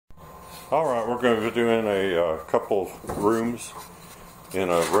Alright, we're going to be doing a couple rooms in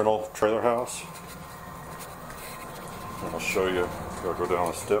a rental trailer house. And I'll show you. I'll go down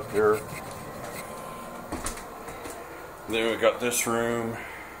a step here. And then we got this room.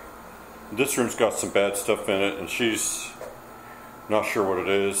 This room's got some bad stuff in it, and she's not sure what it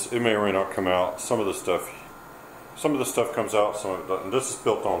is. It may or may not come out. Some of the stuff comes out, some of it doesn't. This is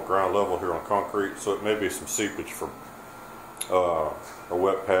built on ground level here on concrete, so it may be some seepage from a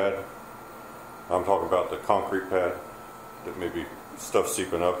wet pad. I'm talking about the concrete pad that may be stuff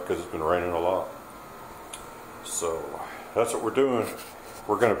seeping up because it's been raining a lot. So that's what we're doing.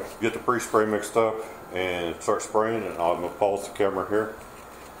 We're going to get the pre-spray mixed up and start spraying, and I'm going to pause the camera here.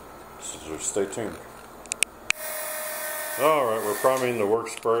 So just stay tuned. Alright, we're priming the work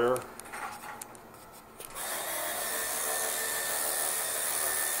sprayer.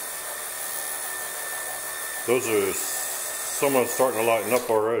 Those are somewhat starting to lighten up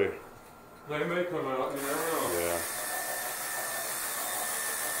already. They may come out, you never know. Yeah.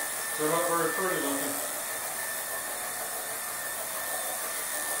 They're not very pretty looking.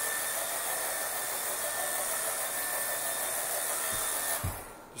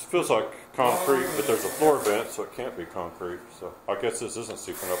 This feels like concrete, but there's a floor vent, so it can't be concrete. So I guess this isn't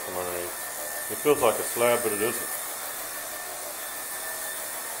seeping up from underneath. It feels like a slab, but it isn't.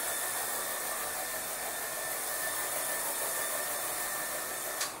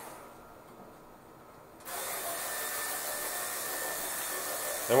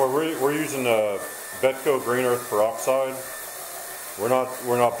 And we're using Betco Green Earth Peroxide. We're not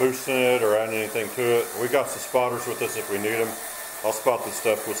boosting it or adding anything to it. We got some spotters with us if we need them. I'll spot this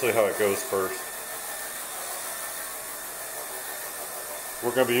stuff. We'll see how it goes first.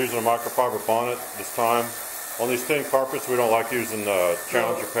 We're going to be using a microfiber bonnet this time. On these thin carpets, we don't like using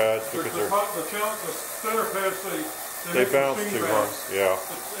Challenger pads because the center pads they bounce too hard. Yeah.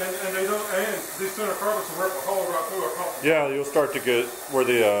 And they don't. And these center carpets will rip a hole right through a carpet. Yeah, you'll start to get where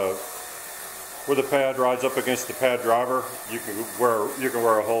the pad rides up against the pad driver. You can wear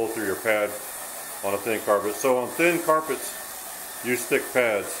a hole through your pad on a thin carpet. So on thin carpets, use thick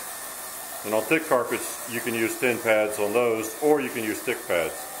pads, and on thick carpets you can use thin pads on those, or you can use thick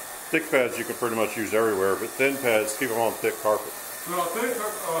pads. Thick pads you can pretty much use everywhere, but thin pads, keep them on thick carpet. No, thick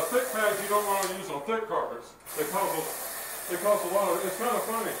pads you don't want to use on thick carpets. They cause a lot of. It's kind of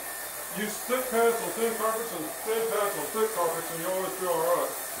funny. Use thick pads on thin carpets and thin pads on thick carpets, and you always feel all right.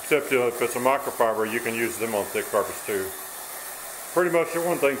 Except if it's a microfiber, you can use them on thick carpets too. Pretty much the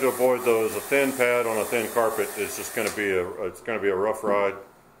one thing to avoid though is a thin pad on a thin carpet is just going to be a rough ride,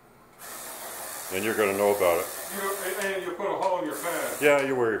 and you're going to know about it. And you put a hole in your pad. Yeah,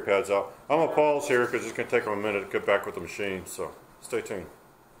 you wear your pads out. I'm going to pause here because it's going to take them a minute to get back with the machine, so stay tuned.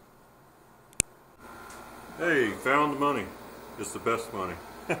 Hey, found the money. It's the best money.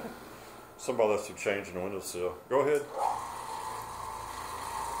 Somebody left some change in the windowsill. Go ahead.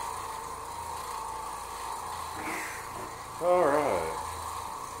 Alright.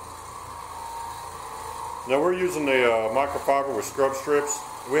 Now we're using the microfiber with scrub strips.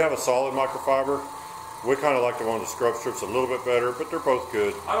 We have a solid microfiber. We kind of like the one with the scrub strips a little bit better, but they're both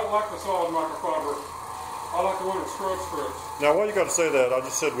good. I don't like the solid microfiber. I like the one with scrub strips. Now why you got to say that? I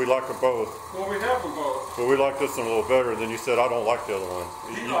just said we like them both. Well, we have them both. But we like this one a little better, and then you said I don't like the other one.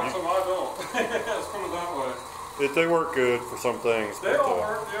 He likes them, I don't. Let's put it that way. They work good for some things. They all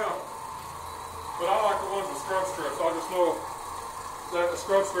work, yeah. But I like the ones with scrub strips. I just know that the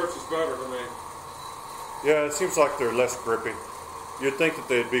scrub strips is better to me. Yeah, it seems like they're less grippy. You'd think that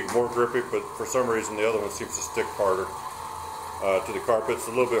they'd be more grippy, but for some reason the other one seems to stick harder to the carpet.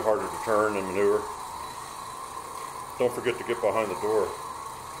 It's a little bit harder to turn and maneuver. Don't forget to get behind the door.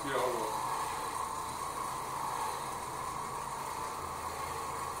 Yeah, I will.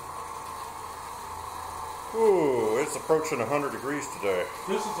 Ooh, it's approaching 100 degrees today.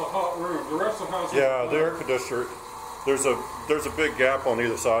 This is a hot room. The rest of the house. Yeah, the air conditioner. There's a big gap on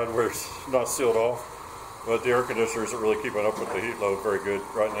either side where it's not sealed off, but the air conditioner isn't really keeping up with the heat load very good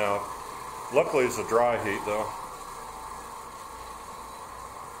right now. Luckily, it's a dry heat though.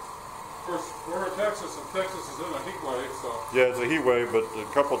 Of course, we're in Texas, and Texas is in a heat wave, so. Yeah, it's a heat wave, but a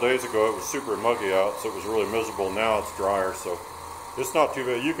couple of days ago it was super muggy out, so it was really miserable. Now it's drier, so it's not too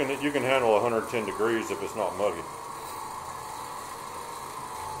bad. You can handle 110 degrees if it's not muggy.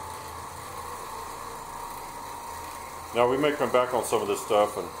 Now we may come back on some of this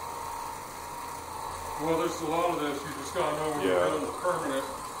stuff, and well, there's a lot of this. You just gotta know when you're in the permanent.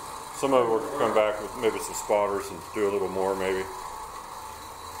 Some of it we'll come back with maybe some spotters and do a little more maybe.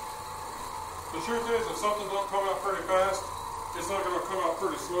 The truth is, if something don't come out pretty fast, it's not going to come out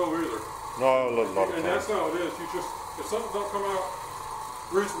pretty slow either. No, a lot of And time. that's how it is. You just, if something don't come out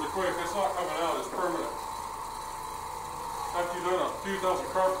reasonably quick. It's not coming out, it's permanent. After you've done a few dozen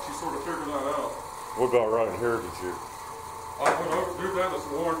carpets, you sort of figure that out. What about right in here, did you? I went over, do that, it's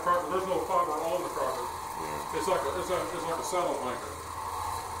worn carpet. There's no fiber on the carpet. Yeah. It's like a saddle blanket.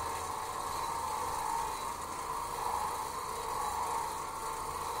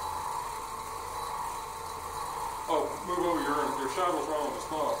 Oh, move over your shadow's right on the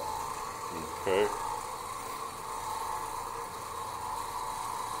spot. Okay.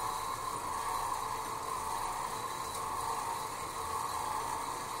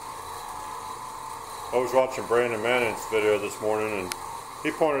 I was watching Brandon Manning's video this morning, and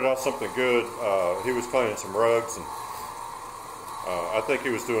he pointed out something good. He was cleaning some rugs, and I think he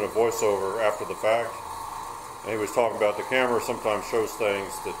was doing a voiceover after the fact, and he was talking about the camera sometimes shows things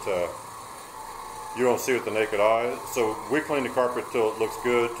that you don't see with the naked eye. So we clean the carpet till it looks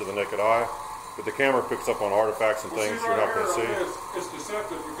good to the naked eye, but the camera picks up on artifacts and things you're not going to see. It's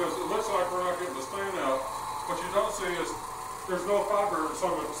deceptive because it looks like we're not getting the stain out. What you don't see is there's no fiber.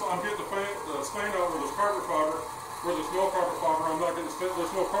 So I'm getting the stain out where there's carpet fiber. Where there's no carpet fiber, I'm not getting the stain.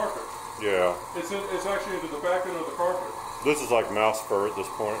 There's no carpet. Yeah. It's actually into the back end of the carpet. This is like mouse fur at this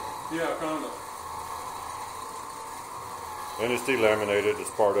point. Yeah, kind of. And it's delaminated as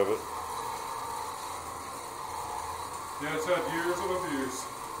part of it. Yeah, it's had years of abuse.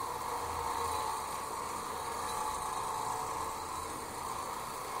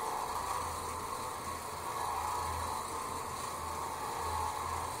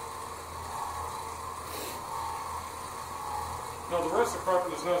 Now the rest of the carpet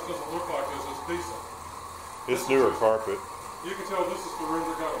in this house doesn't look like this. It's decent. It's newer carpet. You can tell this is the room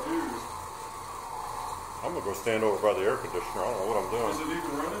that got abused. I'm going to go stand over by the air conditioner. I don't know what I'm doing. Is it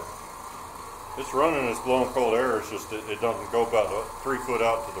even running? It's running, it's blowing cold air. It's just it doesn't go about 3 foot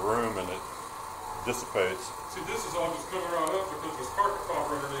out to the room and it dissipates. See, this is all just coming right up because there's carpet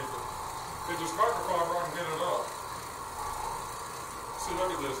fiber underneath it. If there's carpet fiber, I can get it up. See,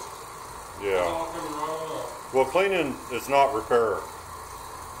 look at this. Yeah. It's all coming right on up. Well, cleaning is not repair.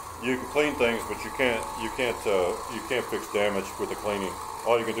 You can clean things, but you can't fix damage with the cleaning.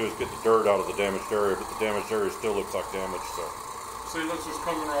 All you can do is get the dirt out of the damaged area, but the damaged area still looks like damage. So. See, that's just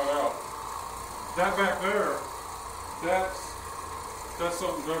coming right out. That back there, that's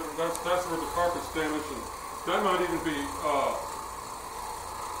something different. That's where the carpet's damaged, and that might even be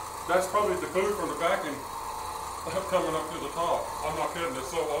that's probably the glue from the backing coming up to the top. I'm not kidding.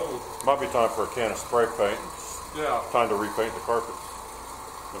 It's so old. Might be time for a can of spray paint. Yeah. Time to repaint the carpets.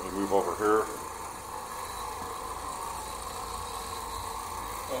 Let me move over here.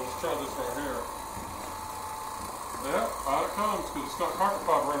 Oh, let's try this right here. Yeah, out it comes because it's got carpet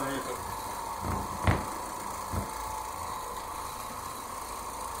fiber underneath it.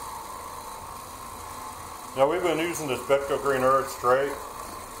 Now we've been using this Betco Green Earth straight,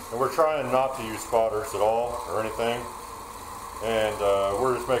 and we're trying not to use spotters at all or anything, and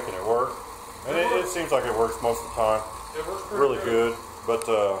we're just making it work. And it seems like it works most of the time. It works really good, but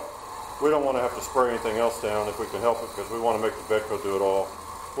we don't want to have to spray anything else down if we can help it because we want to make the Betco do it all.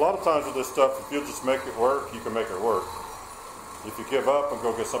 A lot of times with this stuff, if you'll just make it work, you can make it work. If you give up and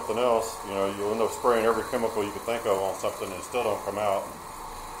go get something else, you'll end up spraying every chemical you can think of on something and it still don't come out.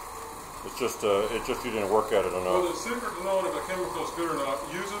 It's just you didn't work at it enough. Well, the secret to knowing if a chemical is good or not,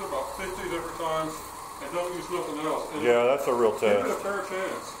 use it about 50 different times and don't use nothing else. And yeah, that's a real test. Give it a fair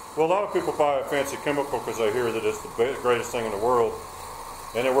chance. Well, a lot of people buy a fancy chemical because they hear that it's the greatest thing in the world,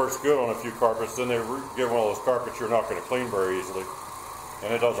 and it works good on a few carpets. Then they get one of those carpets you're not going to clean very easily,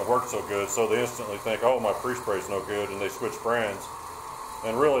 and it doesn't work so good. So they instantly think, oh, my pre-spray is no good, and they switch brands.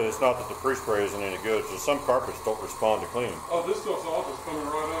 And really, it's not that the pre-spray isn't any good. Just some carpets don't respond to cleaning. Oh, this stuff's all just coming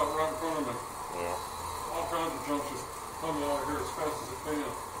right out, right in front of me. Yeah. All kinds of junk just coming out of here as fast as it can.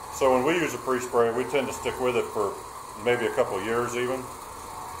 So when we use a pre-spray, we tend to stick with it for maybe a couple of years even.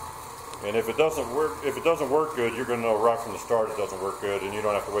 And if it doesn't work good, you're going to know right from the start it doesn't work good, and you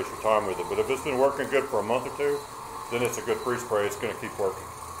don't have to waste your time with it. But if it's been working good for a month or two, then it's a good pre-spray. It's going to keep working.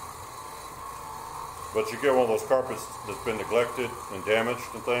 But you get one of those carpets that's been neglected and damaged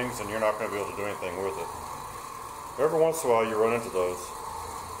and things, and you're not going to be able to do anything with it. Every once in a while you run into those.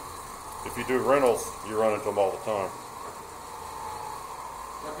 If you do rentals, you run into them all the time.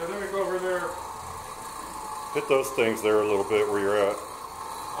 Okay, let me go over there. Hit those things there a little bit where you're at.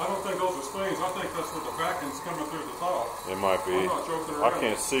 I don't think those are stains. I think that's where the backing's coming through the top. It might be. I'm not joking around. I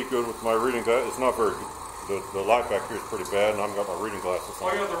can't see good with my reading glasses. It's not very good. The light back here is pretty bad, and I've got my reading glasses on.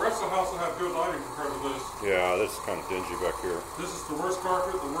 Oh yeah, the rest of the house will have good lighting compared to this. Yeah, this is kind of dingy back here. This is the worst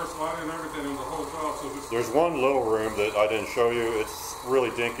carpet, the worst lighting, and everything in the whole job. So there's one little room that I didn't show you. It's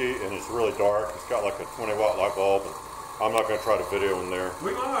really dinky and it's really dark. It's got like a 20-watt light bulb. And I'm not going to try to video in there.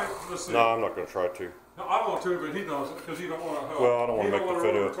 We might. Let's see. No, I'm not going to try to. No, I want to, but he doesn't because he don't want to help. Well, I don't want to make the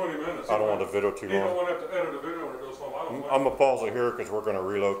video. 20 minutes. I don't want the video too long. He don't want to have to edit a video when it goes home. I'm going to pause it here because we're going to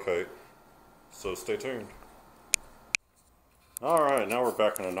relocate. So stay tuned. All right, now we're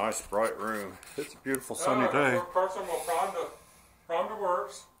back in a nice bright room. It's a beautiful sunny day. First, I'm going to prime the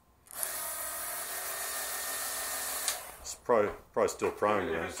works. It's probably still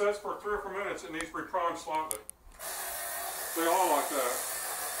priming. If it sets for 3 or 4 minutes, it needs to be primed slightly. They all like that.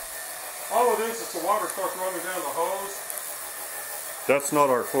 All it is the water starts running down the hose. That's not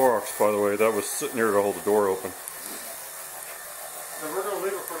our Clorox, by the way. That was sitting here to hold the door open. And we're going to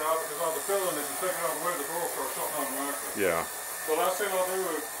leave it for now because all the filling, if you take it out of the way, the door will start shutting automatically. Yeah. The last thing I'll do,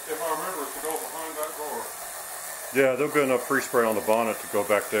 if I remember, is to go behind that door. Yeah, there'll be enough pre-spray on the bonnet to go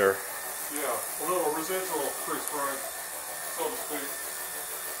back there. Yeah, a little residual pre-spray, so to speak.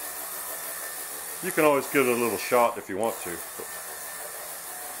 You can always give it a little shot if you want to.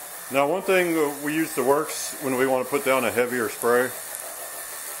 Now, one thing we use the Works when we want to put down a heavier spray.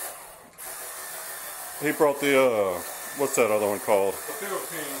 He brought the, what's that other one called? The Field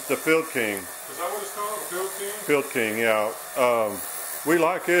King. The Field King. Is that what it's called? The Field King? Field King, yeah. We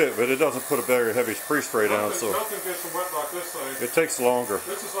like it, but it doesn't put a very heavy pre-spray down. So nothing gets wet like this thing. It takes longer.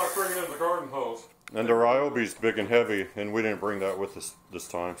 This is like bringing in the garden hose. And the Ryobi's big and heavy, and we didn't bring that with us this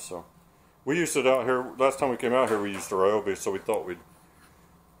time. So we used it out here. Last time we came out here, we used the Ryobi, so we thought we'd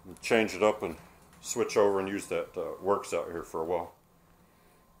change it up and switch over and use that Works out here for a while.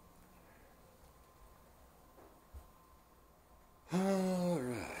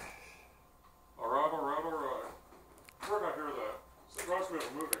 Alright. Where'd I hear that? It reminds me of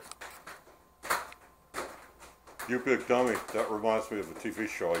a movie. You Big Dummy. That reminds me of a TV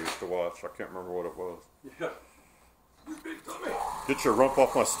show I used to watch. I can't remember what it was. Yeah. You Big Dummy. Get your rump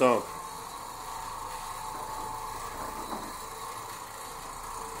off my stump.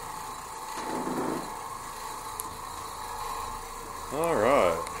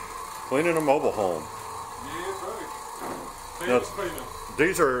 Alright. Cleaning a mobile home. Yeah, buddy.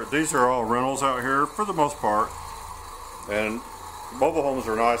 These are all rentals out here for the most part. And mobile homes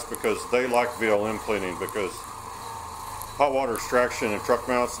are nice because they like VLM cleaning because hot water extraction and truck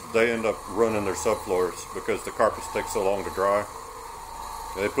mounts, they end up running their subfloors because the carpets take so long to dry.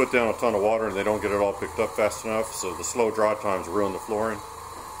 They put down a ton of water and they don't get it all picked up fast enough, so the slow dry times ruin the flooring.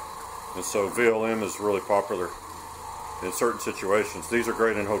 And so VLM is really popular in certain situations. These are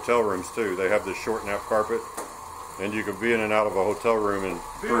great in hotel rooms too. They have this short nap carpet and you can be in and out of a hotel room in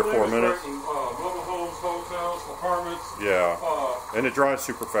 3 or 4 minutes. Great in, mobile homes, hotels, apartments. Yeah, and it dries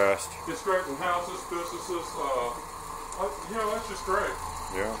super fast. It's great in houses, businesses. You know, that's just great.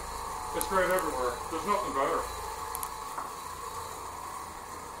 Yeah. It's great everywhere. There's nothing better.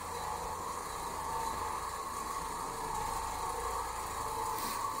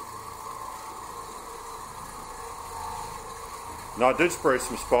 Now I did spray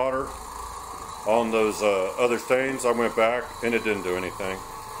some spotter on those other stains. I went back and it didn't do anything.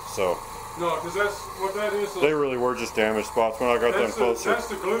 So no, because that's what that is. They really were just damaged spots when I got them closer. That's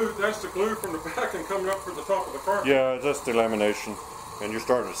the glue. That's the glue from the back and coming up for the top of the carpet. Yeah, that's delamination, and you're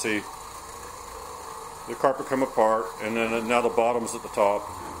starting to see the carpet come apart, and then now the bottom's at the top.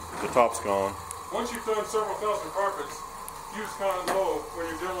 The top's gone. Once you've done several thousand carpets, you just kind of know when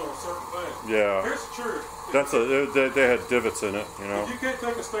you're dealing with certain things. Yeah. Here's the truth. They had divots in it, you know. If you can't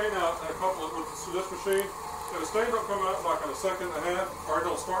take a stain out in a couple of with this machine, if a stain don't come out like in a second and a half, or it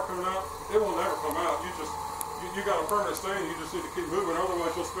don't start coming out, it will never come out. You got a permanent stain. You just need to keep moving.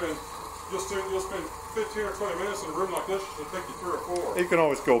 Otherwise, you'll spend 15 or 20 minutes in a room like this. It'll take you 3 or 4. You can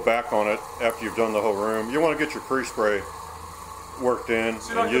always go back on it after you've done the whole room. You want to get your pre-spray worked in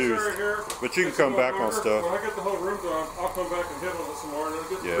and used, but you can come back on stuff. When I get the whole room done, I'll come back and hit on it some more, and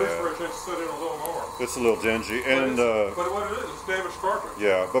it'll get the pre-spray chance to sit in a little more. It's a little dingy, and but what it is, it's damaged carpet.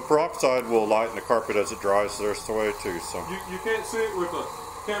 Yeah, but peroxide will lighten the carpet as it dries the rest of the way too. So you can't see it with the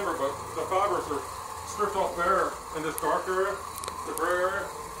camera, but the fibers are stripped off there in this dark area, the gray area.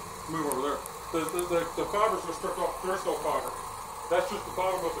 Move over there. The fibers are stripped off. There's no fiber. That's just the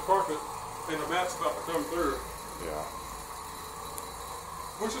bottom of the carpet, and the mat's about to come through. Yeah.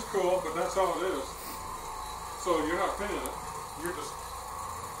 Which is cool, but that's how it is. So you're not pinning it. You're just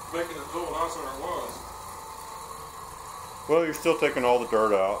making it a little nicer than it was. Well, you're still taking all the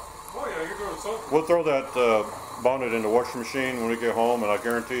dirt out. Oh yeah, you're doing something. We'll throw that bonnet in the washing machine when we get home, and I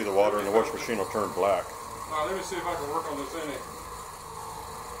guarantee you the water in the washing machine will turn black. All right, let me see if I can work on this innie.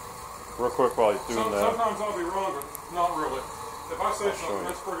 Real quick while you're doing that. Sometimes I'll be wrong, but not really. If I say something,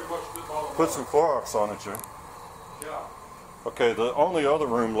 that's pretty much all. Put some Clorox on it, Jay. Yeah. Okay, the only other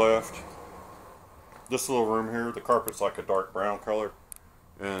room left this little room here, the carpet's like a dark brown color,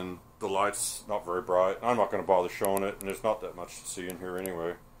 and the light's not very bright. I'm not going to bother showing it, and there's not that much to see in here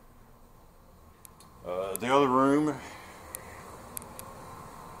anyway. The other room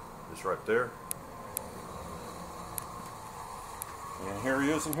is right there. And here he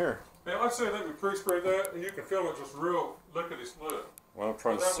is in here. Man, I say that we pre-spray that, and you can film it just real lickety split. Well, I'm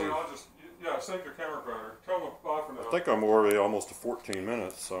trying to see. I'll just, yeah, sync your camera better. Tell them bye for now. I think I'm already almost to 14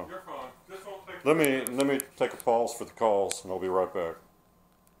 minutes, so. You're fine. This won't take. Let me take a pause for the calls, and I'll be right back.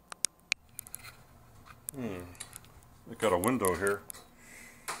 We got a window here.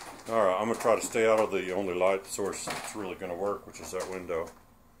 All right, I'm gonna try to stay out of the only light source that's really gonna work, which is that window,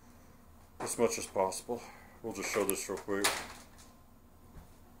 as much as possible. We'll just show this real quick.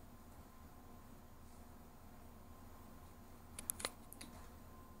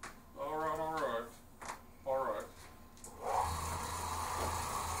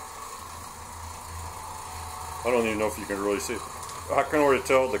 I don't even know if you can really see it. I can already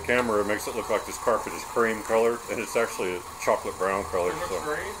tell the camera makes it look like this carpet is cream colored, and it's actually a chocolate brown color. It looks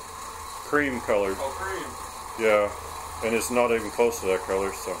green? Cream colored. Oh, cream. Yeah, and it's not even close to that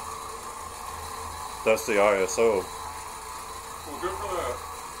color, so that's the ISO. Well, good for that.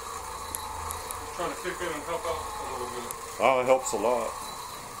 Just trying to kick in and help out a little bit. Oh, it helps a lot.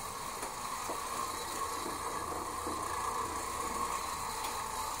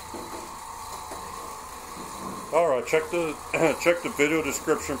 Alright, check the video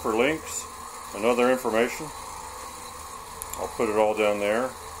description for links and other information. I'll put it all down there.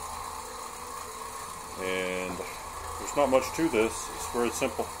 And there's not much to this. It's very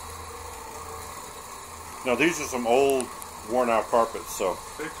simple. Now these are some old, worn out carpets, so.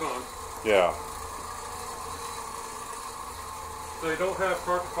 Big time. Yeah. They don't have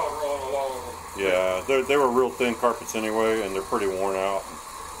carpet powder on a lot of them. Yeah, they were real thin carpets anyway, and they're pretty worn out.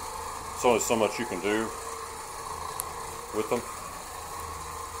 There's only so much you can do with them.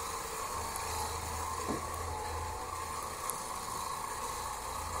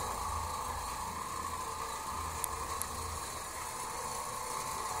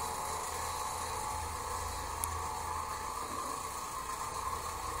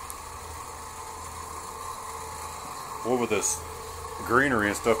 Well, with this greenery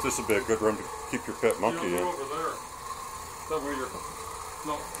and stuff, this would be a good room to keep your pet monkey in. Go over there. That way you're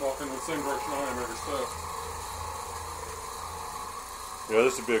not walking in the same direction I am every step. Yeah,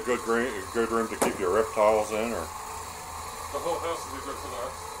 this would be a good room to keep your reptiles in, or the whole house would be good for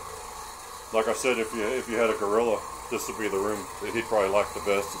that. Like I said, if you had a gorilla, this would be the room that he'd probably like the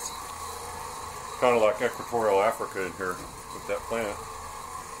best. It's kind of like equatorial Africa in here with that plant.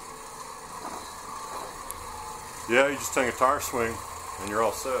 Yeah, you just take a tire swing and you're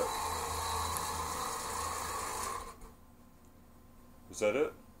all set. Is that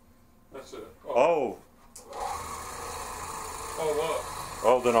it? That's it. Oh. Oh, what?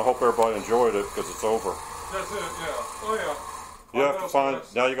 Oh, then I hope everybody enjoyed it because it's over. That's it, yeah. Oh, yeah. You have to find,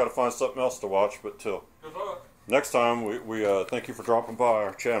 now you got to find something else to watch, but till good luck. Next time, we thank you for dropping by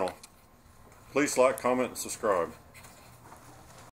our channel. Please like, comment, and subscribe.